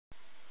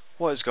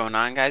What is going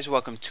on, guys?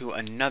 Welcome to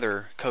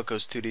another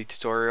Cocos2D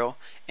tutorial,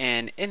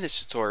 and in this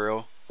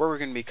tutorial what we're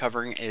going to be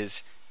covering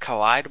is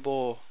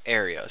collidable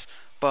areas.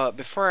 But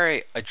before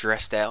I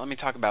address that, let me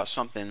talk about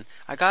something.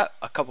 I got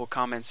a couple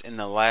comments in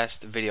the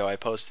last video I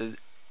posted,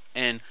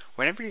 and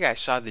whenever you guys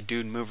saw the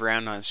dude move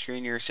around on the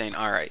screen, you were saying,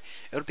 alright,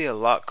 it would be a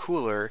lot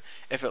cooler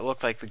if it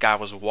looked like the guy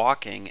was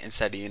walking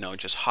instead of,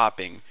 just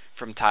hopping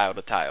from tile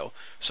to tile.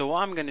 So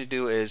what I'm going to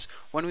do is,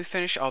 when we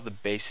finish all the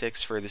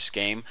basics for this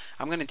game,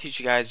 I'm going to teach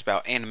you guys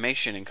about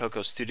animation in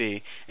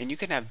Cocos2D, and you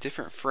can have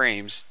different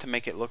frames to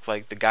make it look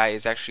like the guy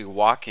is actually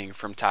walking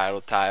from tile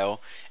to tile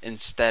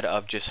instead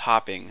of just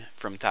hopping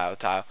from tile to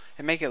tile,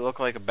 and make it look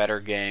like a better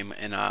game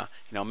and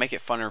make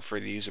it funner for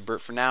the user.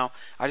 But for now,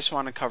 I just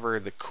want to cover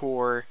the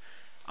core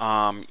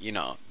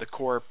the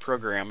core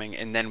programming,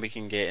 and then we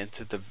can get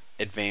into the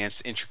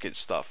advanced intricate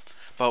stuff.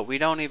 But we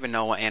don't even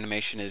know what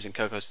animation is in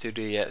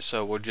Cocos2D yet,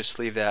 so we'll just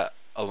leave that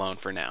alone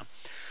for now.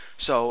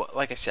 So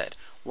like I said,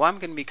 what I'm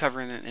going to be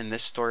covering in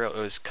this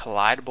tutorial is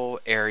collidable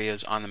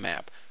areas on the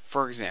map.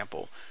 For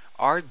example,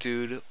 our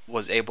dude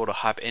was able to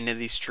hop into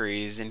these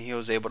trees, and he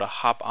was able to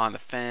hop on the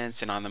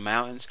fence and on the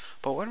mountains.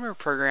 But when we're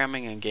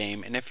programming a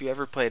game, and if you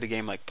ever played a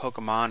game like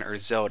Pokemon or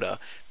Zelda,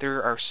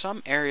 there are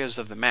some areas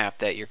of the map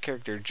that your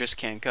character just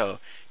can't go.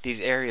 These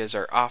areas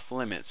are off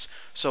limits.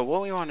 So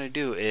what we want to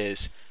do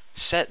is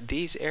set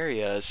these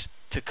areas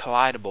to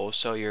collidable,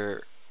 so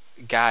your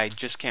guy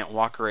just can't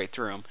walk right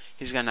through them.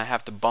 He's going to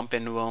have to bump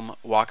into them,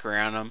 walk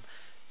around them,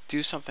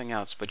 do something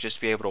else, but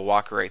just be able to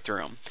walk right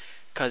through them.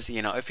 Because,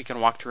 if you can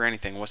walk through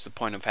anything, what's the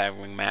point of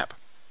having a map?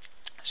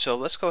 So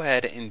let's go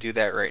ahead and do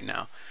that right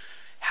now.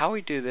 How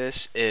we do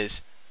this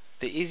is,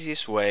 the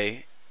easiest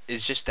way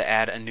is just to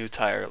add a new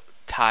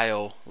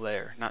tile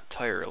layer, not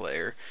tire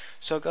layer.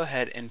 So go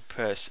ahead and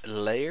press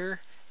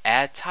layer,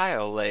 add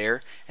tile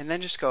layer, and then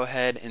just go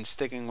ahead and,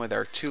 sticking with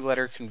our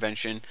two-letter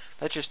convention,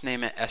 let's just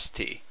name it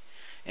ST.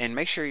 And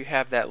make sure you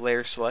have that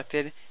layer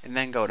selected, and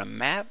then go to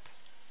map,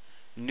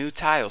 new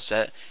tile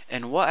set.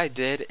 And what I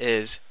did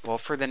is, well,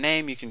 for the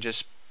name you can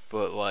just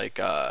put like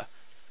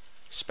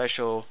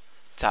special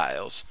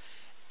tiles,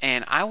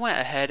 and I went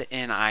ahead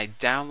and I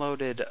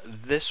downloaded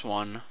this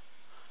one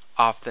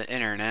off the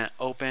internet.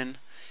 Open,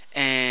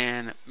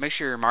 and make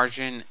sure your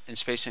margin and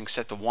spacing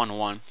set to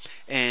 1:1,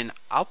 and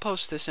I'll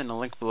post this in the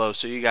link below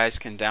so you guys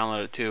can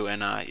download it too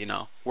and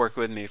work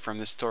with me from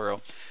this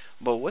tutorial.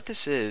 But what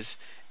this is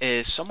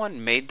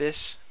someone made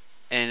this,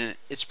 and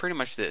it's pretty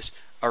much this: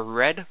 a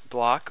red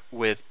block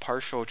with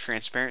partial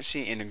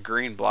transparency and a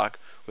green block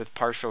with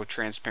partial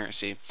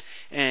transparency.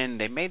 And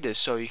they made this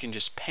so you can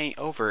just paint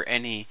over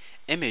any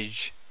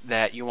image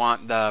that you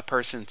want the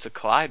person to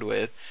collide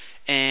with,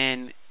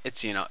 and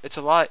it's it's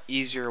a lot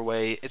easier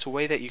way. It's a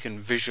way that you can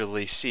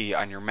visually see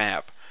on your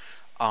map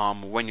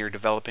when you're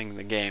developing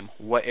the game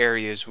what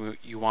areas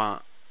you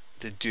want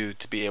the dude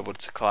to be able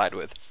to collide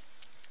with.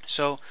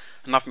 So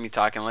enough of me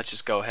talking, let's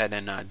just go ahead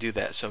and do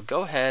that. So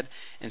go ahead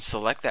and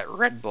select that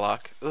red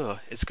block. Ugh,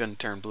 it's going to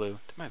turn blue.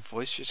 Did my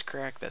voice just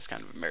crack? That's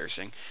kind of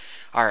embarrassing.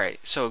 Alright,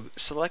 so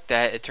select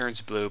that, it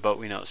turns blue, but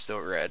we know it's still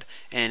red.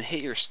 And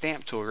hit your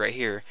stamp tool right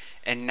here,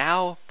 and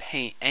now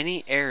paint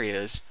any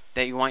areas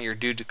that you want your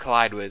dude to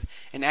collide with.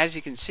 And as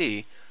you can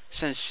see,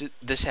 since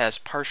this has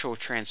partial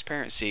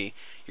transparency,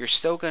 you're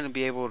still going to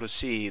be able to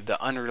see the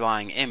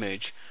underlying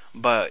image,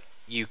 but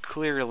you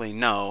clearly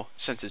know,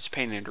 since it's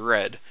painted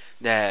red,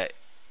 that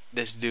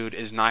this dude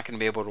is not going to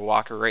be able to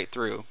walk right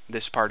through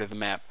this part of the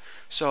map.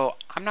 So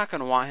I'm not going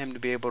to want him to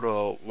be able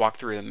to walk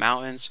through the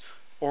mountains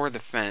or the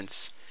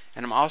fence,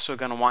 and I'm also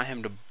going to want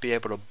him to be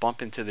able to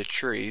bump into the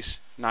trees.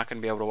 Not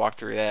going to be able to walk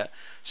through that.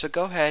 So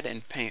go ahead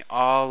and paint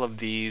all of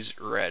these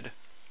red.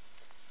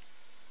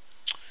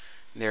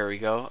 There we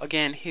go.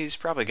 Again, he's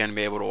probably going to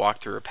be able to walk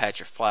through a patch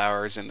of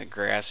flowers and the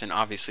grass and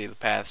obviously the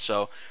path.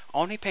 So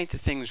only paint the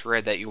things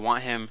red that you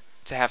want him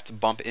to have to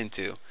bump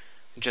into,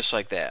 just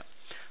like that.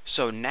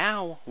 So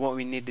now what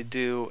we need to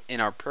do in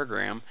our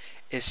program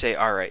is say,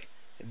 alright,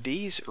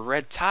 these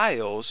red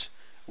tiles,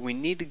 we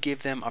need to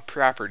give them a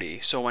property.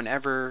 So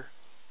whenever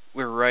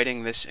we're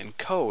writing this in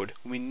code,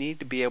 we need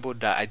to be able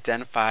to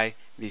identify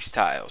these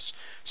tiles.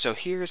 So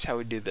here's how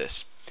we do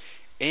this.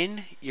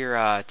 In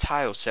your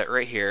tile set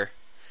right here,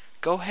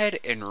 go ahead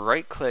and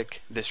right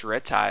click this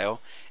red tile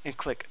and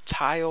click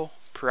tile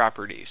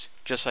properties,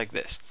 just like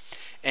this.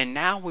 And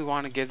now we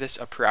want to give this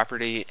a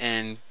property,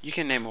 and you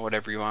can name it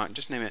whatever you want.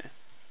 Just name it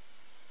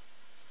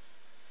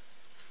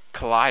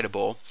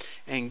collidable,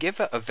 and give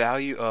it a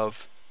value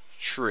of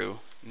true,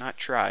 not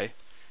try,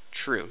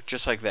 true,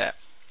 just like that.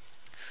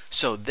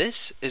 So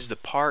this is the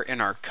part in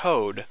our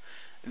code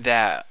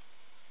that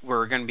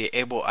we're going to be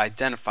able to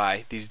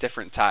identify these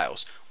different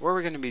tiles. What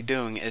we're going to be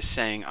doing is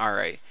saying,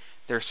 alright,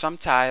 there's some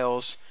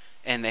tiles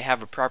and they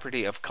have a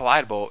property of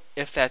collidable.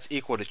 If that's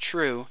equal to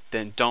true,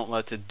 then don't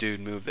let the dude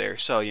move there.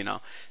 So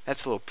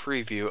that's a little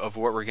preview of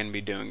what we're going to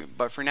be doing.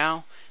 But for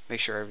now, make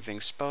sure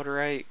everything's spelled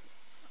right.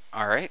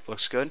 Alright,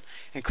 looks good.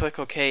 And click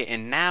OK.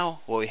 And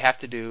now what we have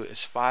to do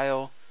is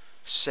file,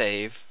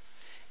 save,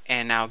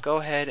 and now go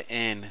ahead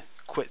and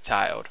quit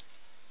tiled.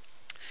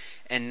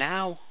 And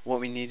now what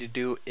we need to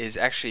do is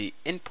actually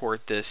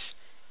import this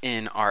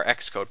in our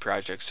Xcode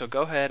project. So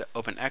go ahead,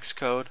 open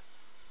Xcode,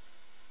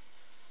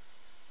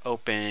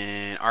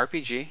 open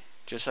RPG,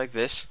 just like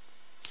this.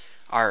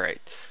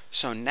 Alright,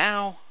 so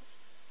now,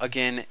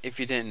 again, if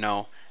you didn't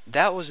know,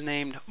 that was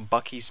named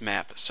Bucky's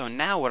map. So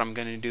now what I'm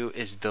going to do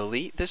is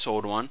delete this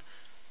old one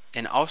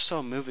and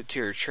also move it to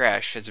your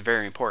trash. It's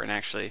very important,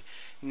 actually.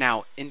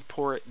 Now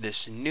import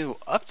this new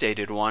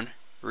updated one,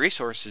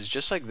 resources,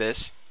 just like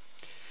this,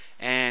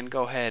 and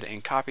go ahead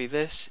and copy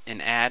this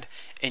and add.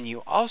 And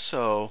you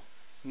also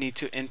need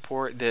to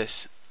import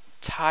this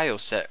tile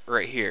set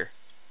right here.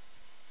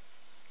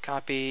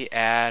 Copy,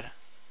 add,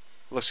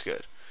 looks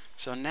good.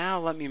 So now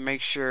let me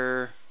make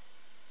sure.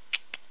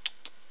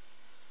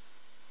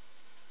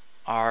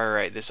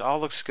 Alright, this all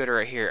looks good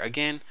right here.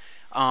 Again,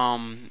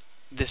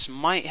 this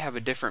might have a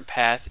different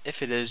path.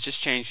 If it is, just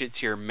change it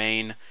to your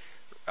main,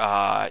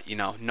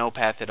 no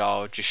path at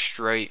all, just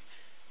straight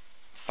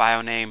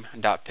file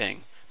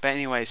name.ping. But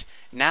anyways,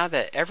 now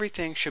that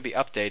everything should be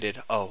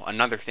updated,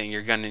 another thing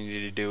you're going to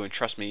need to do, and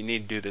trust me, you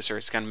need to do this or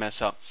it's going to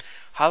mess up.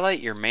 Highlight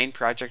your main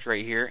project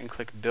right here and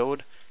click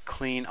build,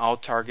 clean all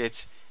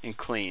targets, and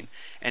clean.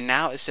 And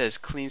now it says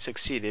clean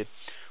succeeded.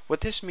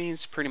 What this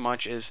means pretty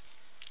much is,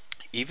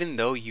 even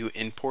though you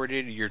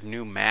imported your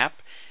new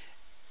map,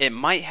 it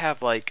might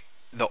have like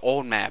the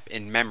old map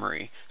in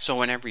memory. So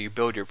whenever you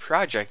build your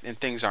project and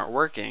things aren't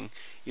working,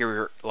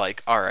 you're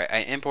like, alright, I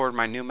imported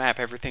my new map,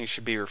 everything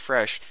should be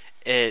refreshed.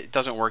 It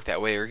doesn't work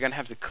that way. You're going to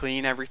have to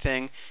clean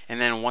everything, and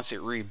then once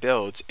it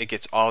rebuilds, it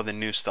gets all the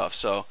new stuff.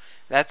 So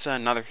that's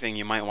another thing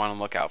you might want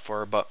to look out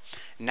for. But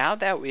now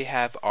that we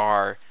have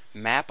our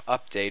map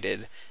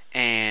updated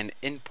and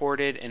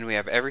imported and we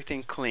have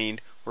everything cleaned,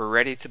 we're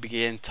ready to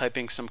begin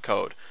typing some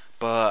code.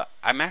 But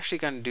I'm actually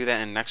going to do that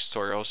in the next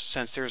tutorial,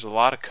 since there's a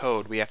lot of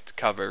code we have to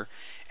cover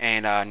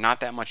and not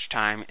that much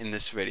time in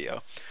this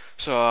video.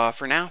 So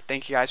for now,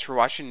 thank you guys for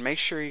watching. Make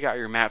sure you got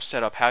your map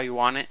set up how you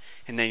want it,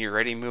 and then you're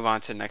ready to move on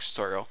to the next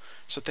tutorial.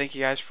 So thank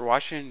you guys for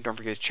watching. Don't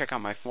forget to check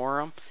out my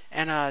forum,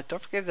 and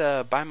don't forget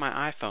to buy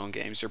my iPhone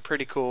games. They're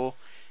pretty cool.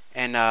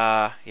 And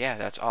yeah,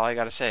 that's all I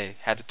got to say.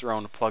 Had to throw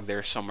in a plug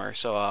there somewhere.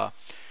 So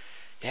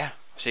yeah,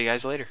 I'll see you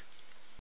guys later.